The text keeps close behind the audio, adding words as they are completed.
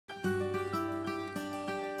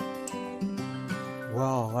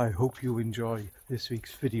Well, I hope you enjoy this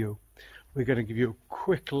week's video. We're going to give you a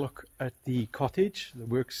quick look at the cottage, the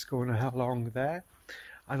work's going along there,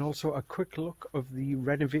 and also a quick look of the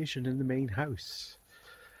renovation in the main house.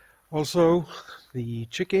 Also, the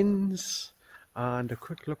chickens and a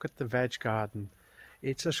quick look at the veg garden.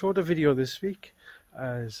 It's a shorter video this week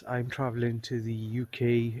as I'm travelling to the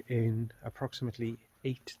UK in approximately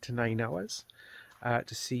 8 to 9 hours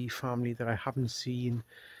to see family that I haven't seen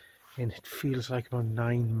in, it feels like, about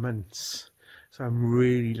 9 months. So I'm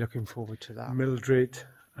really looking forward to that. Mildred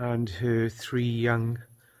and her 3 young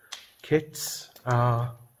kits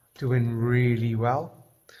are doing really well,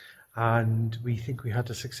 and we think we had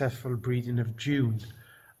a successful breeding of June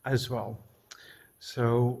as well.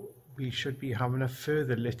 So we should be having a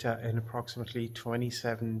further litter in approximately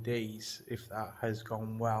 27 days if that has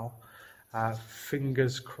gone well.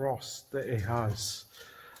 Fingers crossed that it has.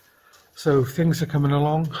 So things are coming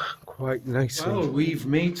along quite nicely. Well, we've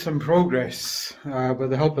made some progress with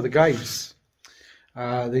the help of the guys.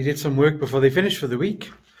 They did some work before they finished for the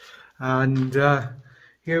week, and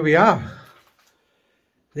here we are.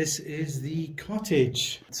 This is the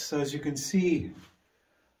cottage. So as you can see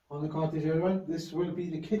on the cottage, everyone, this will be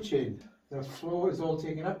the kitchen. The floor is all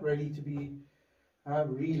taken up, ready to be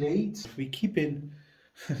relaid. We keep in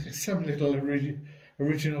some little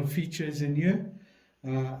original features in here.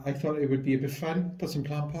 I thought it would be a bit fun, put some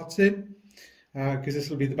plant pots in, because this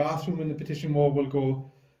will be the bathroom and the partition wall will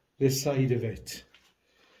go this side of it.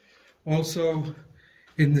 Also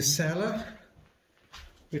in the cellar,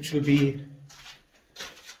 which will be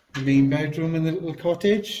the main bedroom in the little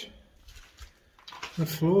cottage, the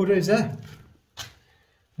floor is up.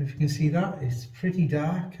 If you can see that, it's pretty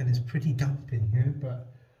dark and it's pretty damp in here,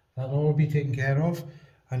 but that'll all be taken care of.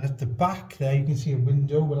 And at the back there you can see a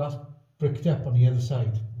window, well, that's bricked up on the other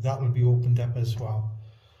side. That will be opened up as well.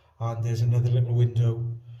 And there's another little window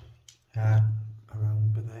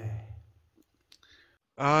around there.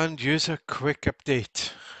 And here's a quick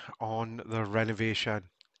update on the renovation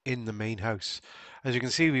in the main house. As you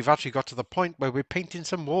can see, we've actually got to the point where we're painting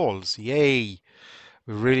some walls. Yay!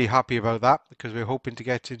 We're really happy about that because we're hoping to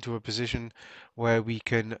get into a position where we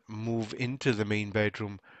can move into the main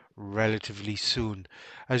bedroom relatively soon.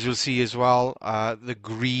 As you'll see as well, the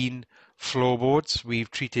green floorboards,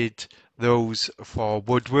 we've treated those for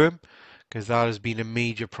woodworm because that has been a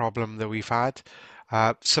major problem that we've had.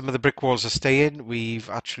 Some of the brick walls are staying. We've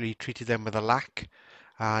actually treated them with a lac,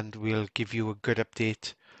 and we'll give you a good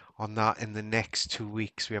update on that in the next 2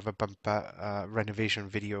 weeks. We have a bumper renovation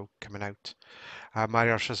video coming out.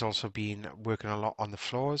 Mariusz has also been working a lot on the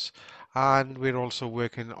floors, and we're also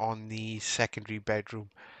working on the secondary bedroom,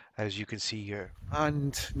 as you can see here.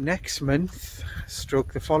 And next month,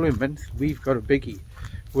 stroke the following month, we've got a biggie.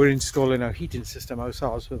 We're installing our heating system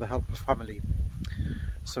ourselves with the help of family.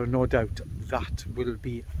 So no doubt that will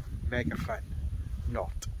be mega fun.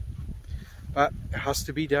 Not. But it has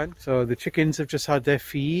to be done. So the chickens have just had their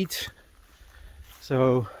feed.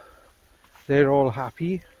 So they're all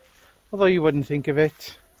happy. Although you wouldn't think of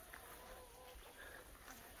it.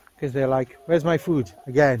 Because they're like, where's my food?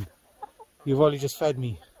 Again, you've only just fed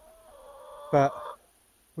me. But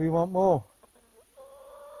we want more.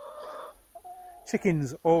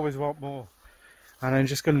 Chickens always want more. And I'm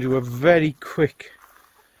just going to do a very quick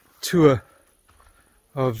tour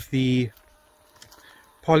of the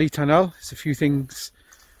polytunnel. There's a few things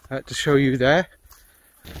to show you there.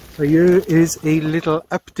 So here is a little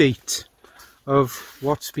update of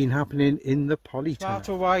what's been happening in the polytunnel.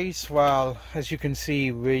 Tomato wise, well, as you can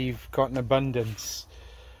see, we've got an abundance.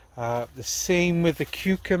 The same with the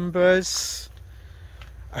cucumbers.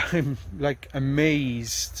 I'm like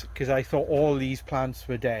amazed because I thought all these plants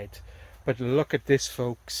were dead, but look at this,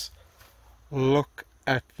 folks. Look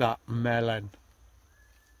at that melon.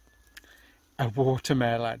 A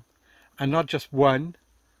watermelon, and not just one,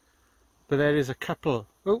 but there is a couple.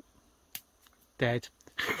 Oh, dead.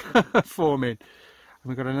 Forming. And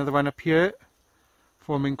we've got another one up here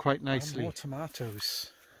forming quite nicely. And more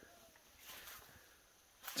tomatoes.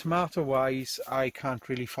 Tomato wise, I can't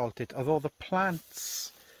really fault it, although the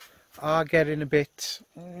plants are getting a bit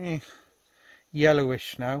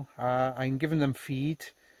yellowish now. I'm giving them feed,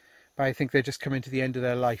 but I think they're just coming to the end of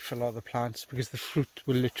their life, a lot of the plants, because the fruit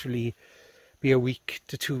will literally be a week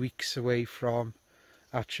to 2 weeks away from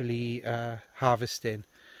actually harvesting.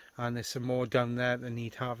 And there's some more down there that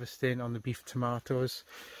need harvesting on the beef tomatoes.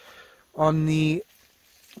 On the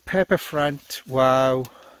pepper front, wow,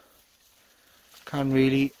 can't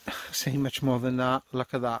really say much more than that.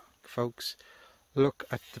 Look at that, folks. Look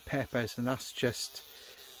at the peppers, and that's just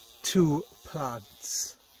 2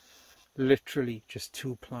 plants. Literally just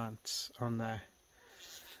 2 plants on there.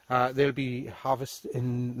 They'll be harvested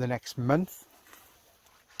in the next month.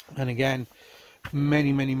 And again,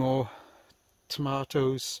 many more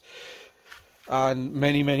tomatoes and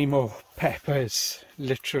many more peppers,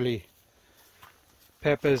 literally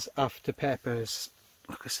peppers after peppers.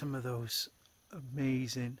 Look at some of those,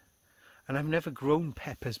 amazing. And I've never grown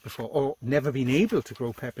peppers before, or never been able to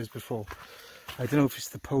grow peppers before. I don't know if it's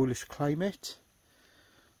the Polish climate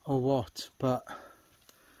or what, but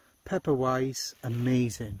pepper wise,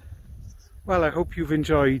 amazing. Well, I hope you've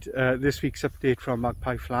enjoyed this week's update from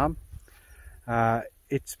Magpie Farm.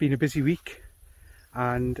 It's been a busy week,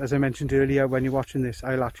 and as I mentioned earlier, when you're watching this,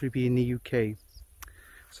 I'll actually be in the UK.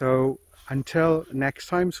 So until next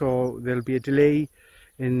time, so there'll be a delay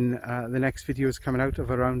in the next videos coming out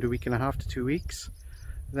of around a week and a half to 2 weeks.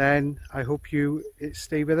 Then I hope you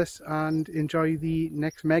stay with us and enjoy the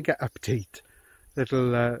next mega update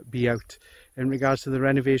that'll be out in regards to the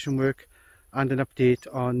renovation work and an update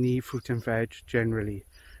on the fruit and veg generally.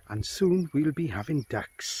 And soon we'll be having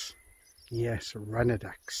ducks. Yes, runner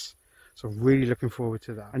ducks. So really looking forward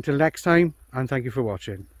to that. Until next time, and thank you for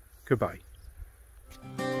watching. Goodbye.